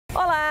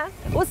Olá!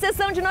 O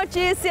Sessão de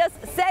Notícias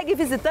segue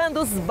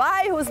visitando os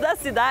bairros da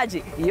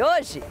cidade e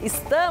hoje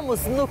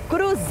estamos no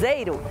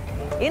Crizeiro.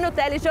 E no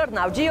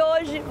telejornal de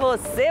hoje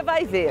você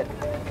vai ver.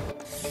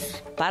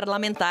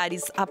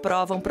 Parlamentares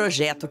aprovam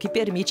projeto que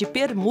permite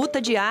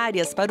permuta de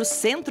áreas para o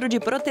Centro de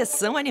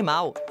Proteção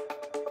Animal.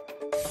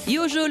 E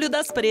o Julho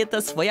das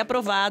Pretas foi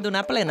aprovado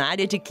na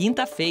plenária de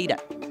quinta-feira.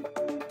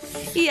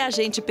 E a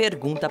gente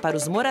pergunta para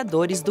os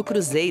moradores do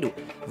Crizeiro: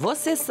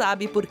 você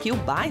sabe por que o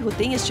bairro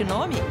tem este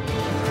nome?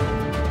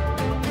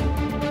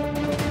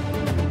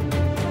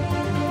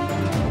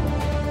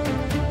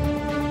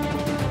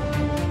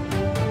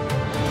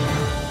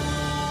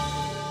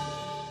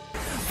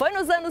 Foi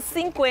nos anos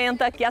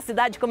 50 que a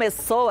cidade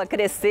começou a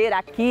crescer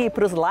aqui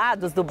para os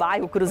lados do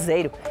bairro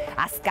Crizeiro.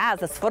 As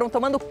casas foram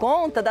tomando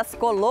conta das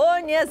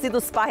colônias e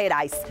dos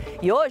parreirais.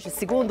 E hoje,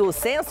 segundo o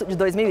censo de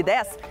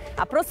 2010,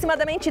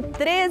 aproximadamente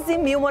 13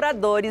 mil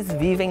moradores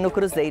vivem no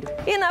Crizeiro.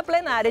 E na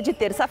plenária de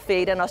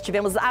terça-feira nós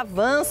tivemos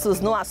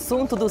avanços no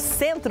assunto do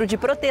Centro de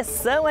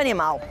Proteção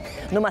Animal,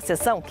 numa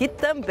sessão que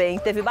também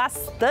teve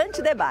bastante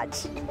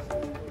debate.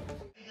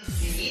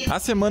 A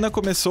semana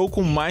começou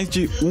com mais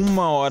de 1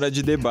 hora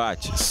de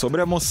debate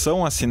sobre a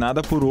moção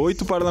assinada por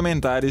 8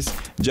 parlamentares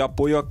de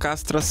apoio à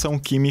castração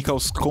química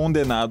aos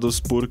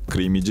condenados por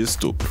crime de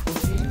estupro.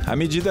 A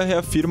medida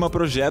reafirma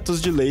projetos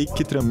de lei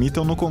que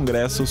tramitam no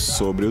Congresso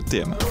sobre o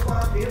tema.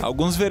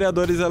 Alguns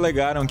vereadores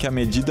alegaram que a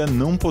medida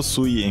não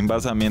possui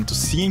embasamento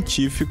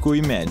científico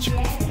e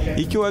médico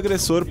e que o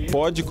agressor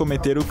pode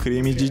cometer o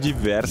crime de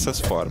diversas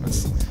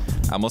formas.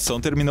 A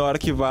moção terminou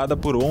arquivada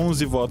por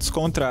 11 votos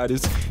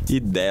contrários e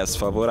 10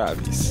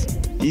 favoráveis.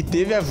 E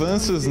teve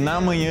avanços na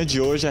manhã de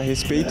hoje a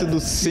respeito do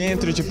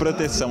Centro de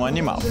Proteção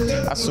Animal,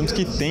 assunto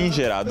que tem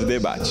gerado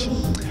debate.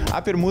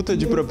 A permuta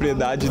de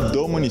propriedade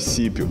do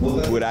município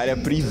por área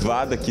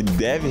privada que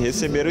deve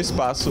receber o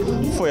espaço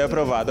foi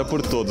aprovada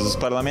por todos os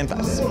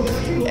parlamentares.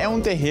 É um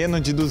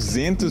terreno de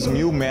 200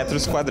 mil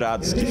metros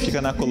quadrados que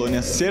fica na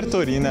colônia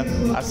Sertorina,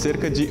 a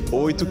cerca de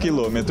 8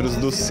 quilômetros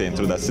do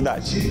centro da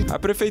cidade. A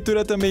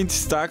prefeitura também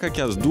destaca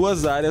que as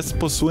duas áreas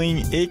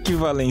possuem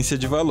equivalência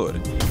de valor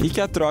e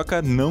que a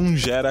troca não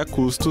gera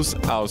custos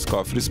aos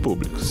cofres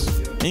públicos.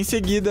 Em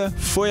seguida,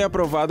 foi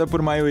aprovada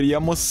por maioria a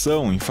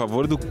moção em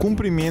favor do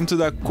cumprimento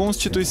da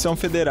Constituição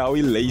Federal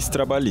e leis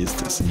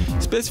trabalhistas,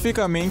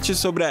 especificamente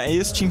sobre a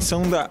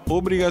extinção da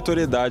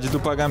obrigatoriedade do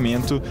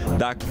pagamento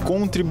da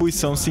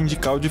contribuição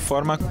sindical de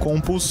forma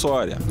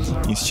compulsória,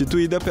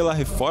 instituída pela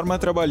Reforma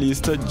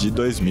Trabalhista de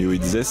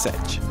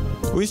 2017.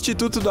 O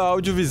Instituto da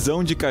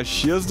Audiovisão de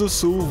Caxias do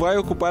Sul vai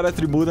ocupar a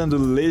tribuna do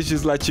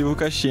Legislativo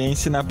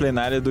caxiense na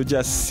plenária do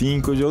dia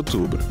 5 de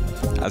outubro.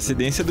 A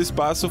cedência do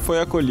espaço foi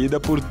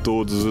acolhida por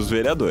todos os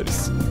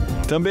vereadores.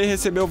 Também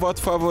recebeu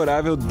voto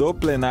favorável do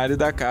plenário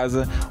da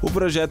Casa o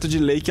projeto de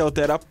lei que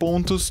altera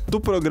pontos do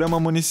Programa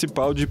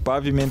Municipal de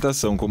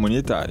Pavimentação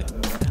Comunitária.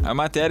 A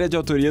matéria, de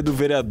autoria do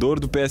vereador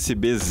do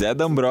PSB Zé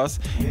D'Ambrós,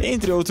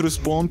 entre outros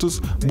pontos,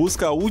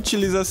 busca a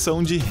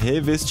utilização de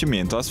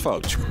revestimento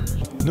asfáltico.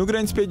 No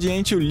grande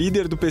expediente, o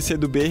líder do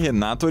PCdoB,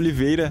 Renato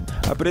Oliveira,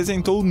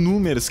 apresentou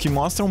números que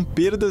mostram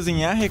perdas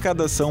em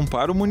arrecadação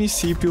para o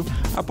município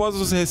após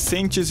os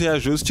recentes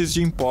reajustes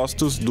de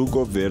impostos do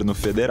governo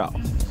federal.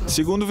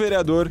 Segundo o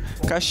vereador,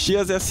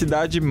 Caxias é a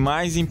cidade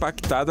mais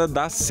impactada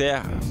da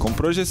Serra, com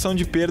projeção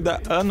de perda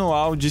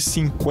anual de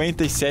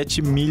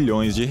 57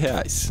 milhões de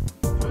reais.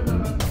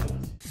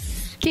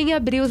 Quem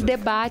abriu os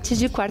debates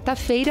de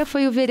quarta-feira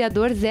foi o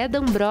vereador Zé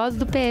D'Ambrós,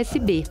 do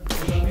PSB.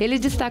 Ele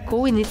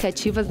destacou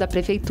iniciativas da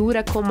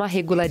prefeitura como a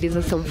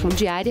regularização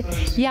fundiária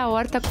e a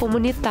horta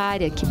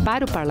comunitária, que,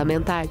 para o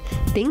parlamentar,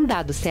 tem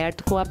dado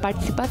certo com a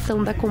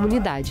participação da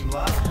comunidade.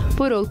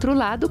 Por outro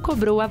lado,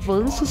 cobrou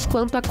avanços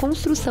quanto à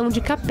construção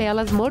de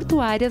capelas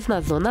mortuárias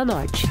na Zona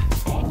Norte.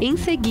 Em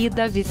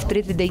seguida, a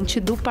vice-presidente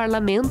do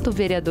parlamento,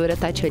 vereadora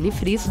Tatiane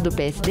Frisso, do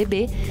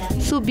PSDB,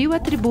 subiu à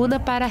tribuna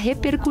para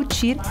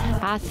repercutir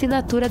a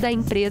assinatura da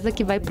empresa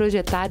que vai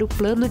projetar o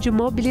Plano de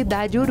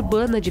Mobilidade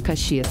Urbana de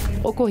Caxias,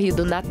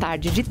 ocorrido na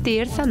tarde de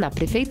terça na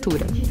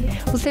prefeitura.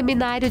 O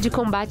seminário de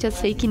combate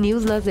às fake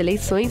news nas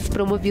eleições,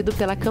 promovido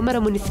pela Câmara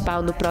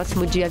Municipal no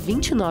próximo dia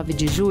 29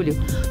 de julho,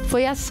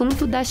 foi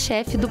assunto da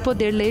chefe do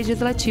Poder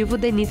Legislativo,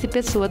 Denise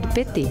Pessoa, do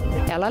PT.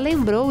 Ela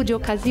lembrou de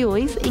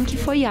ocasiões em que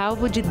foi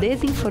alvo de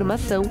desinformação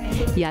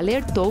e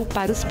alertou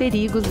para os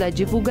perigos da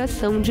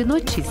divulgação de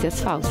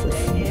notícias falsas.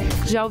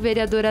 Já o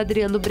vereador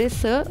Adriano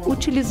Bressan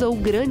utilizou o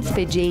grande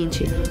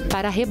expediente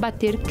para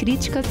rebater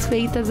críticas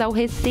feitas ao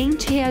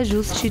recente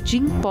reajuste de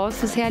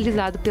impostos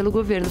realizado pelo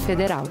governo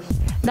federal.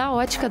 Na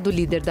ótica do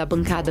líder da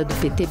bancada do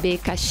PTB,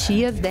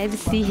 Caxias deve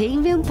se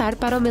reinventar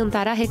para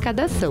aumentar a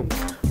arrecadação,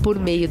 por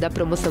meio da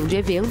promoção de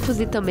eventos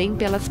e também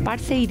pelas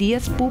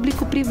parcerias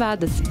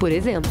público-privadas, por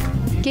exemplo.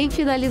 Quem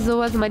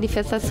finalizou as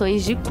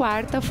manifestações de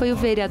quarta foi o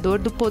vereador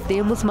do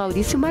Podemos,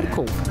 Maurício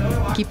Marcon,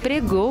 que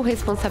pregou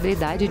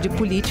responsabilidade de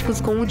políticos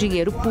com o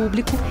dinheiro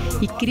público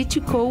e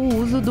criticou o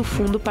uso do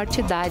fundo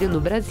partidário no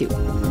Brasil.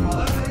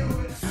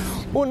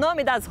 O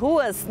nome das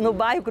ruas no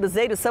bairro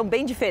Crizeiro são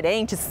bem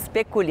diferentes,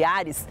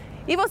 peculiares.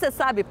 E você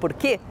sabe por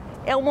quê?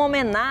 é uma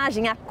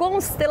homenagem à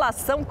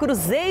constelação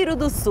Crizeiro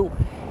do Sul.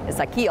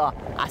 Essa aqui, ó,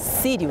 a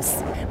Sirius.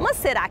 Mas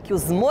será que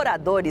os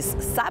moradores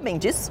sabem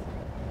disso?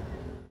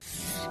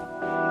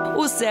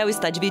 O céu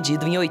está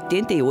dividido em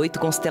 88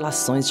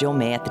 constelações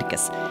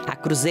geométricas. A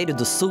Crizeiro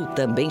do Sul,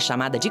 também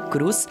chamada de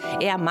Cruz,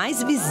 é a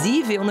mais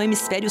visível no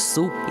hemisfério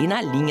sul e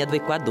na linha do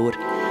Equador.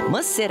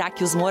 Mas será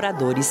que os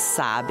moradores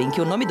sabem que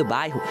o nome do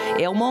bairro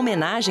é uma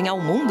homenagem ao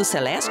mundo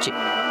celeste?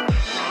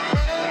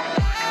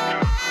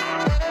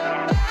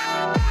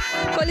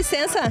 Com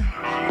licença,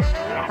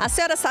 a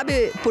senhora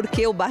sabe por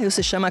que o bairro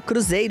se chama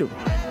Crizeiro?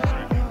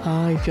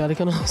 Ai, pior é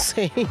que eu não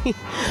sei.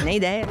 Nem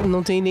ideia?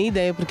 Não tenho nem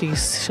ideia por que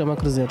se chama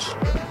Crizeiro.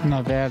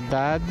 Na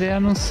verdade, eu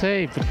não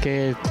sei,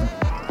 porque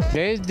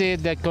desde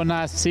que eu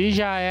nasci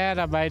já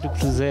era bairro do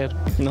Crizeiro.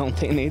 Não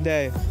tenho nem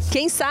ideia.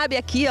 Quem sabe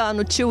aqui, ó,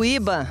 no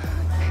Tiuíba,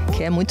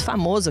 que é muito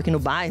famoso aqui no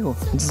bairro,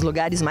 um dos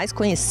lugares mais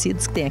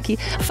conhecidos que tem aqui.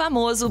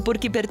 Famoso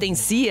porque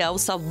pertencia ao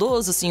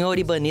saudoso senhor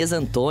ibanês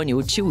Antônio,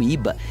 o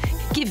Tiuíba,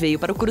 que veio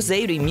para o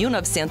Crizeiro em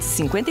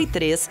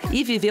 1953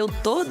 e viveu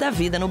toda a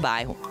vida no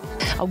bairro.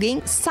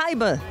 Alguém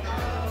saiba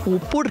o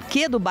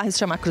porquê do bairro se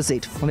chamar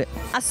Crizeiro? Vamos ver.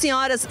 As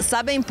senhoras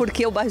sabem por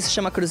que o bairro se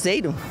chama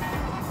Crizeiro?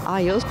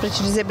 Pra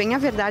te dizer bem a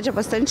verdade, há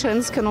bastante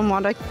anos que eu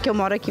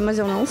moro aqui, mas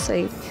eu não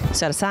sei. A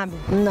senhora sabe?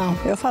 Não,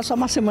 eu faço só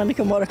uma semana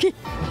que eu moro aqui.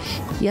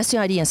 E a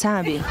senhorinha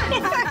sabe?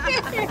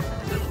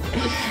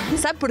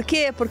 Sabe por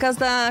quê? Por causa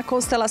da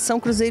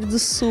constelação Crizeiro do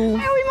Sul.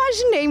 Eu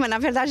imaginei, mas na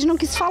verdade não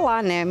quis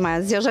falar, né?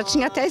 Mas eu já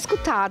tinha até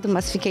escutado,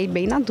 mas fiquei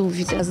bem na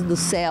dúvida. Por causa do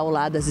céu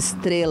lá, das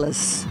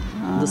estrelas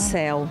do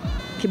céu.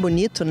 Que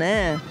bonito,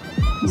 né?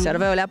 A senhora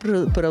vai olhar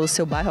para o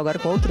seu bairro agora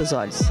com outros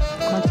olhos.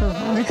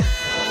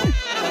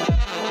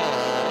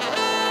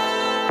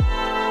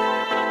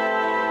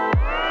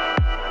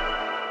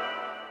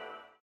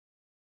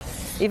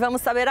 E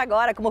vamos saber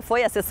agora como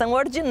foi a sessão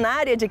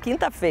ordinária de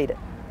quinta-feira.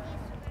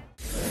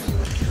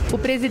 O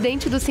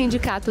presidente do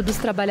Sindicato dos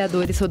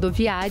Trabalhadores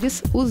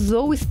Rodoviários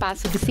usou o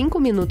espaço de 5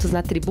 minutos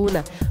na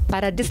tribuna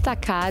para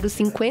destacar os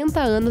 50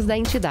 anos da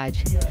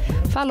entidade.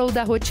 Falou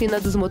da rotina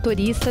dos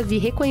motoristas e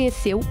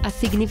reconheceu a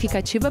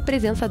significativa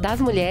presença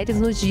das mulheres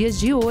nos dias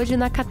de hoje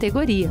na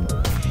categoria,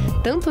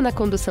 tanto na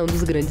condução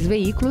dos grandes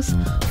veículos,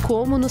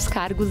 como nos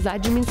cargos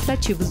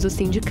administrativos do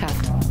sindicato.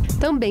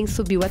 Também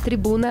subiu à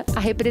tribuna a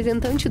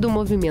representante do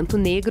movimento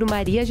negro,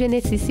 Maria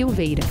Genesi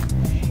Silveira.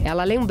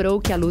 Ela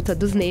lembrou que a luta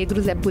dos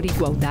negros é por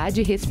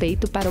igualdade e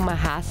respeito para uma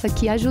raça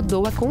que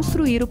ajudou a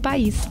construir o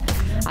país,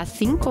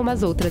 assim como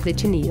as outras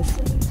etnias.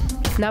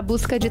 Na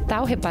busca de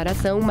tal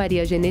reparação,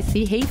 Maria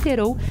Genesi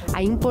reiterou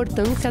a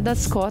importância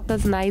das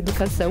cotas na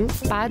educação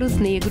para os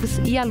negros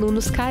e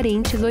alunos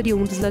carentes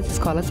oriundos das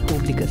escolas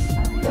públicas.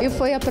 E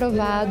foi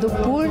aprovado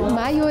por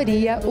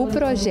maioria o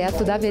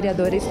projeto da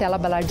vereadora Estela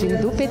Balardim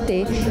do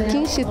PT, que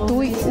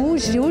institui o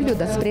Julho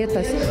das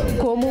Pretas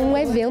como um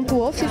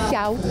evento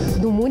oficial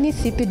do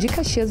município de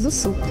Caxias do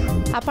Sul.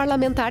 A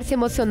parlamentar se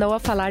emocionou ao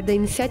falar da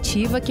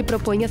iniciativa que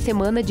propõe a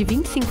semana de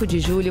 25 de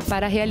julho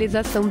para a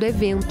realização do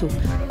evento,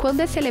 quando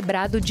é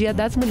celebrado o Dia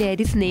das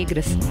Mulheres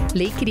Negras,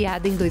 lei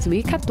criada em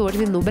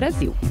 2014 no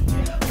Brasil.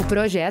 O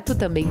projeto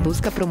também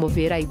busca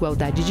promover a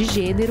igualdade de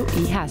gênero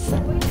e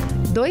raça.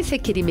 2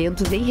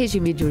 requerimentos em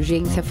regime de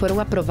urgência foram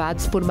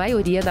aprovados por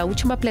maioria na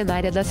última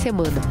plenária da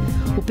semana.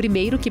 O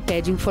primeiro, que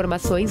pede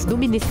informações do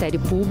Ministério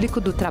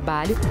Público do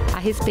Trabalho a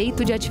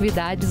respeito de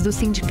atividades do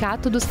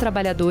Sindicato dos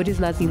Trabalhadores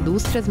nas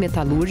indústrias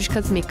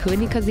metalúrgicas,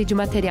 mecânicas e de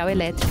material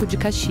elétrico de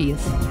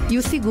Caxias. E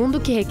o segundo,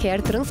 que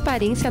requer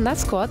transparência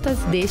nas cotas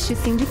deste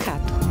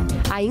sindicato.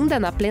 Ainda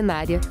na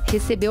plenária,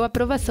 recebeu a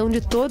aprovação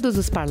de todos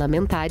os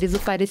parlamentares o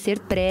parecer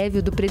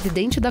prévio do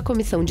presidente da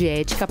Comissão de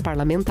Ética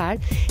Parlamentar,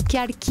 que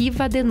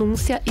arquiva a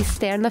denúncia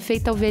externa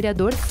feita ao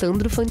vereador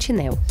Sandro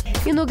Fantinel.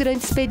 E no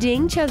grande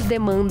expediente, as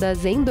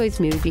demandas em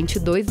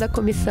 2022 da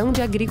Comissão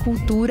de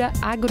Agricultura,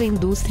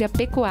 Agroindústria,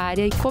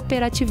 Pecuária e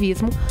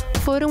Cooperativismo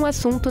foram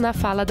assunto na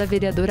fala da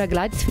vereadora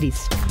Gladys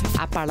Frisso.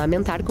 A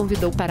parlamentar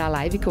convidou para a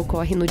live que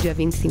ocorre no dia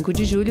 25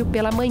 de julho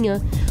pela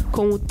manhã,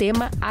 com o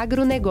tema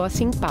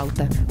Agronegócio em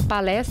Pauta.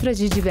 Palestras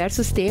de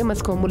diversos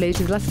temas como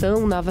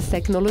legislação, novas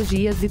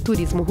tecnologias e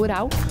turismo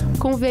rural,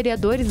 com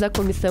vereadores da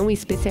comissão e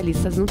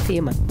especialistas no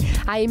tema.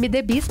 A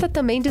MDBista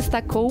também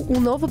destacou um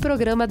novo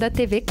programa da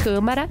TV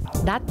Câmara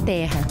da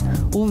Terra.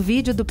 O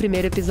vídeo do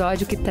primeiro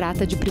episódio, que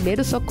trata de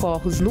primeiros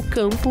socorros no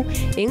campo,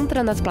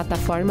 entra nas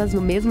plataformas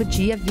no mesmo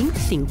dia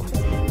 25,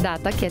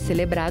 data que é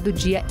celebrado o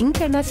Dia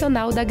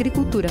Internacional da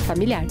Agricultura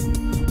Familiar.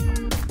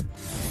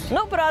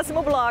 No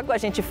próximo bloco, a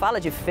gente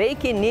fala de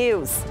fake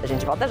news. A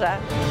gente volta já.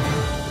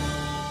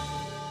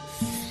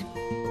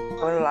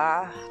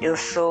 Olá, eu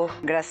sou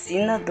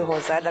Gracina do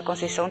Rosário da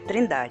Conceição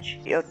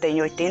Trindade. Eu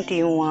tenho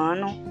 81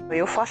 anos,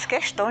 eu faço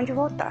questão de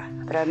votar.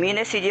 Para mim,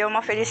 nesse dia é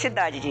uma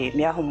felicidade de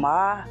me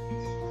arrumar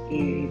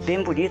e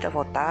bem bonita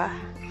votar.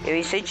 Eu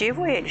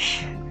incentivo eles.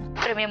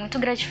 Para mim é muito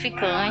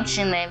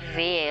gratificante, né,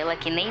 ver ela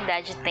que nem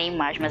idade tem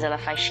mais, mas ela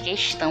faz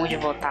questão de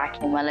votar.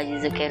 Como ela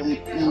diz, eu quero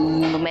um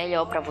mundo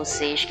melhor para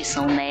vocês, que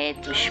são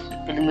netos,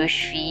 pelos meus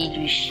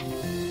filhos.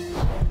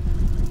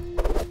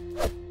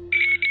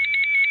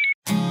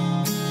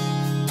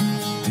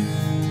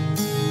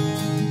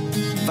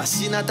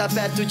 Vacina tá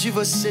perto de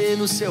você,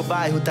 no seu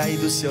bairro, tá aí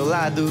do seu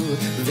lado.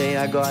 Vem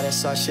agora, é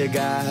só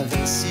chegar,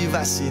 vem se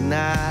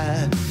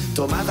vacinar.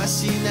 Tomar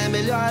vacina é a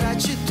melhor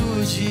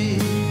atitude.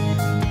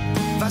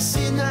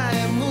 Vacina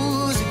é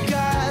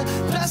música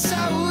pra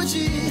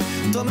saúde.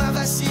 Tomar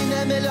vacina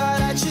é a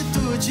melhor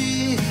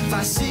atitude.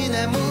 Vacina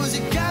é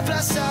música pra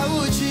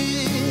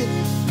saúde.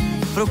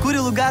 Procure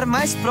o lugar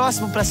mais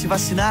próximo para se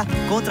vacinar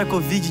contra a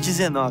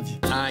Covid-19.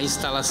 A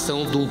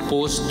instalação de um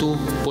posto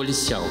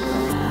policial.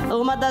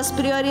 Uma das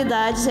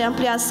prioridades é a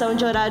ampliação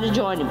de horário de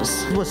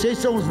ônibus. Vocês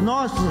são os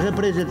nossos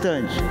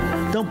representantes,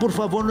 então por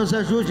favor nos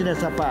ajude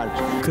nessa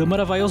parte.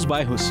 Câmara vai aos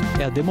bairros,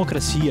 é a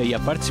democracia e a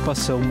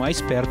participação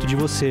mais perto de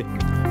você.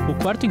 O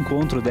quarto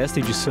encontro desta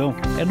edição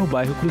é no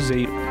bairro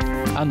Crizeiro.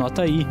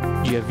 Anota aí,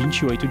 dia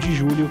 28 de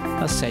julho,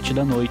 às 7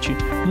 da noite,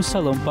 no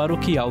Salão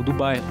Paroquial do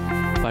bairro.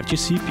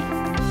 Participe!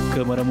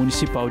 Câmara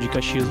Municipal de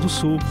Caxias do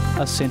Sul,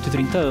 há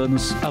 130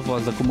 anos, a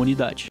voz da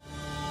comunidade.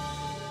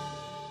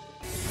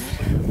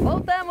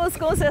 Voltamos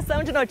com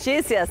sessão de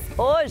notícias,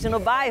 hoje no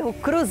bairro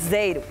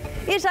Crizeiro.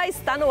 E já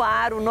está no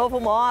ar o novo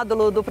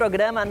módulo do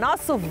programa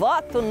Nosso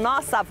Voto,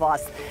 Nossa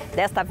Voz.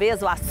 Desta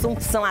vez o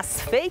assunto são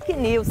as fake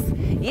news.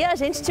 E a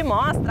gente te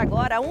mostra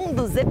agora um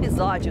dos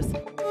episódios.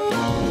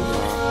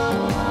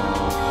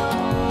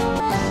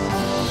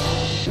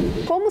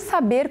 Como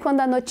saber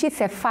quando a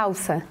notícia é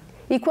falsa?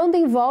 E quando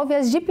envolve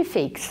as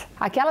deepfakes,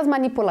 aquelas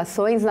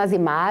manipulações nas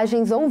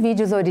imagens ou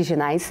vídeos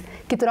originais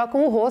que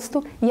trocam o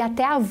rosto e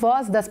até a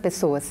voz das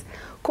pessoas.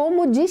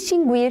 Como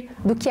distinguir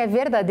do que é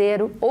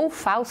verdadeiro ou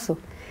falso?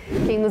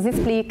 Quem nos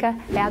explica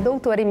é a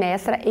doutora e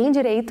mestra em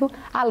Direito,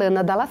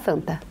 Alana Dalla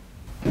Santa.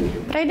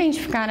 Para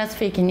identificar as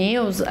fake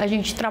news, a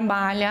gente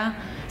trabalha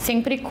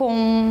sempre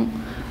com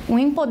um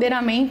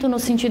empoderamento no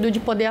sentido de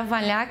poder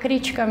avaliar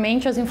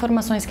criticamente as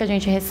informações que a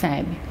gente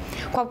recebe.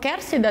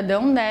 Qualquer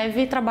cidadão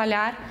deve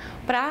trabalhar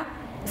para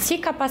se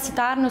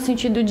capacitar no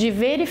sentido de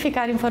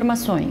verificar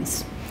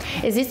informações.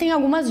 Existem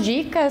algumas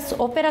dicas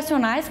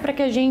operacionais para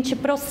que a gente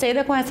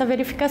proceda com essa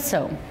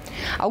verificação.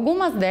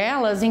 Algumas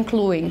delas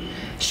incluem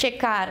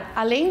checar,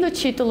 além do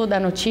título da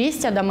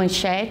notícia, da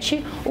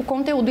manchete, o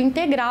conteúdo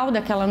integral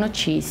daquela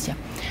notícia.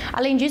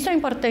 Além disso, é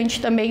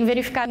importante também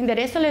verificar o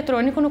endereço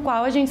eletrônico no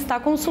qual a gente está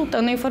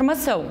consultando a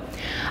informação.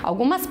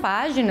 Algumas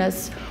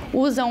páginas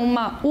usam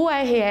uma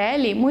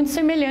URL muito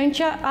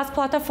semelhante às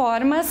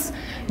plataformas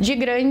de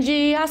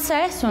grande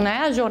acesso,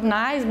 a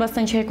jornais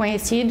bastante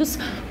reconhecidos,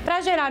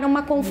 para gerar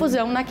uma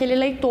confusão naquele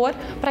leitor,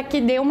 para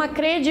que dê uma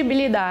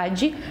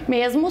credibilidade,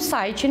 mesmo o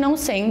site não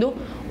sendo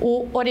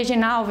o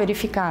original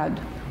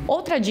verificado.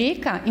 Outra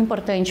dica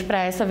importante para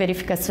essa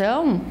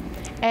verificação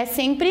é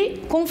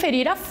sempre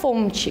conferir a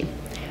fonte.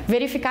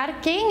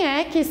 Verificar quem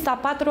é que está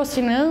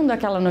patrocinando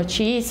aquela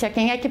notícia,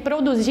 quem é que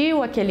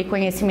produziu aquele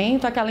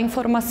conhecimento, aquela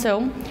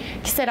informação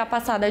que será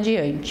passada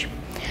adiante.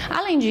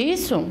 Além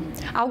disso,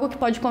 algo que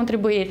pode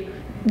contribuir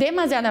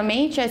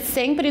demasiadamente é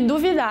sempre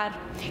duvidar.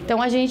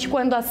 Então, a gente,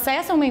 quando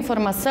acessa uma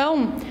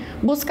informação,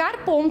 buscar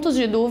pontos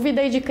de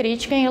dúvida e de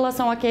crítica em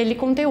relação àquele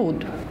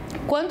conteúdo.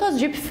 Quanto às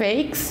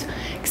deepfakes,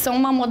 que são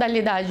uma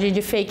modalidade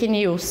de fake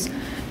news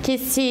que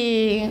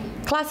se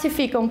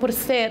classificam por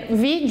ser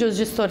vídeos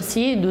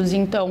distorcidos,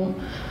 então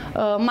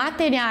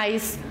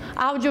materiais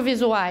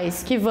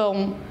audiovisuais que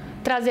vão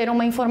trazer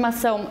uma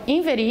informação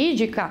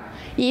inverídica,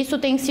 e isso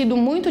tem sido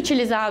muito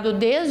utilizado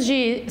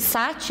desde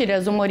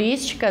sátiras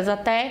humorísticas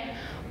até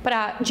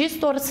para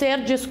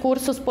distorcer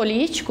discursos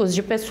políticos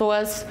de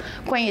pessoas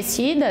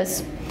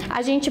conhecidas.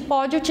 A gente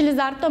pode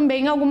utilizar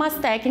também algumas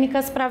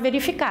técnicas para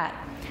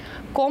verificar,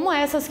 como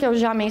essas que eu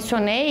já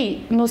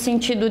mencionei, no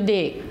sentido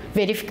de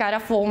verificar a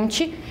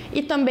fonte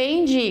e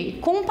também de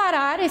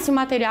comparar esse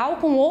material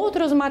com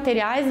outros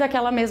materiais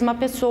daquela mesma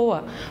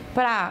pessoa,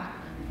 para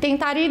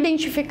tentar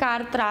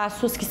identificar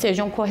traços que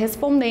sejam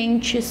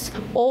correspondentes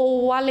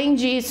ou, além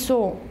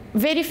disso,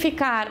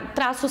 verificar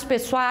traços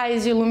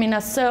pessoais,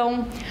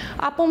 iluminação,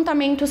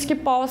 apontamentos que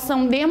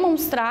possam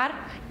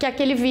demonstrar que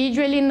aquele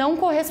vídeo ele não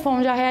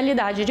corresponde à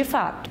realidade de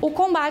fato. O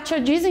combate à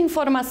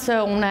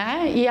desinformação,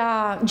 e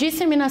a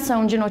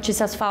disseminação de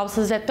notícias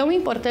falsas é tão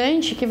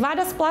importante que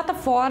várias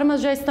plataformas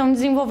já estão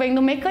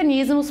desenvolvendo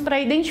mecanismos para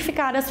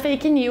identificar as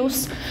fake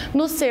news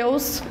nos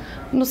seus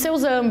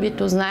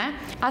âmbitos,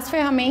 As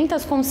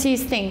ferramentas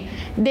consistem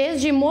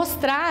desde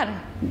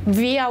mostrar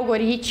via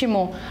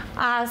algoritmo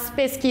as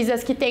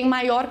pesquisas que têm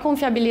maior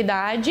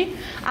confiabilidade,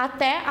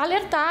 até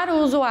alertar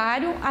o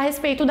usuário a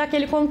respeito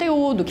daquele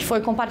conteúdo que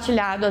foi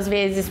compartilhado às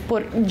vezes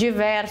por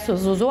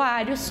diversos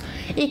usuários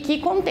e que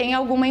contém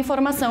alguma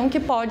informação que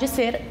pode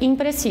ser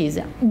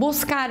imprecisa.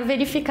 Buscar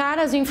verificar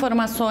as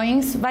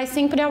informações vai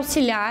sempre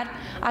auxiliar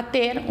a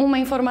ter uma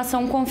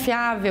informação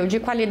confiável, de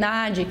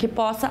qualidade, que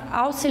possa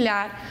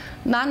auxiliar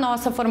na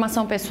nossa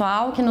formação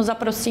pessoal, que nos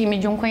aproxime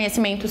de um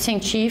conhecimento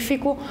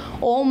científico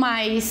ou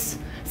mais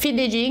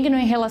fidedigno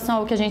em relação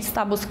ao que a gente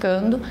está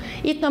buscando,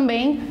 e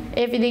também,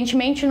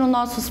 evidentemente, nos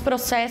nossos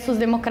processos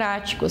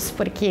democráticos,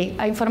 porque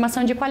a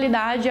informação de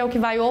qualidade é o que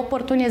vai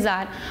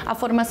oportunizar a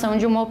formação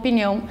de uma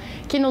opinião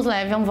que nos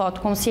leve a um voto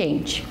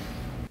consciente.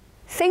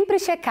 Sempre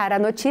checar a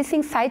notícia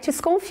em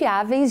sites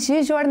confiáveis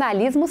de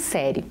jornalismo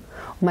sério.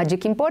 Uma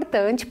dica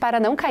importante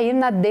para não cair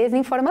na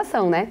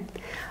desinformação, né?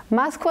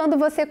 Mas quando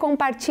você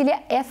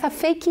compartilha essa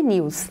fake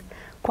news,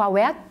 qual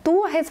é a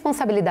tua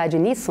responsabilidade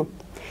nisso?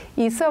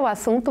 Isso é o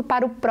assunto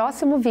para o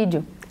próximo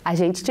vídeo. A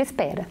gente te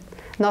espera.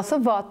 Nosso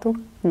voto,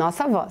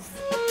 nossa voz.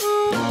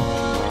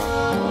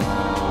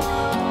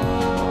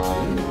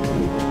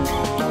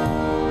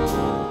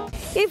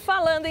 E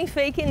falando em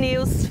fake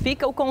news,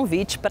 fica o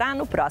convite para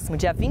no próximo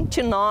dia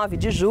 29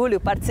 de julho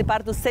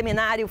participar do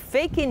seminário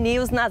Fake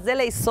News nas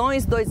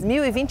eleições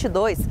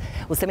 2022.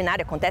 O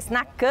seminário acontece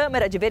na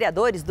Câmara de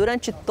Vereadores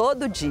durante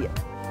todo o dia.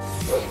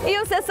 E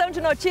o Sessão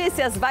de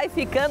Notícias vai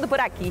ficando por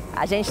aqui.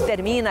 A gente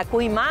termina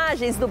com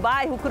imagens do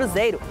bairro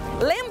Crizeiro.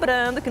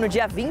 Lembrando que no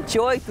dia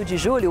 28 de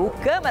julho, o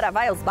Câmara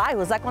Vai aos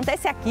Bairros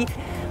acontece aqui,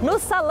 no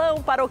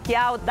Salão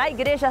Paroquial da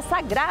Igreja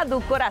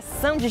Sagrado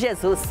Coração de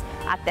Jesus.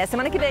 Até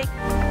semana que vem!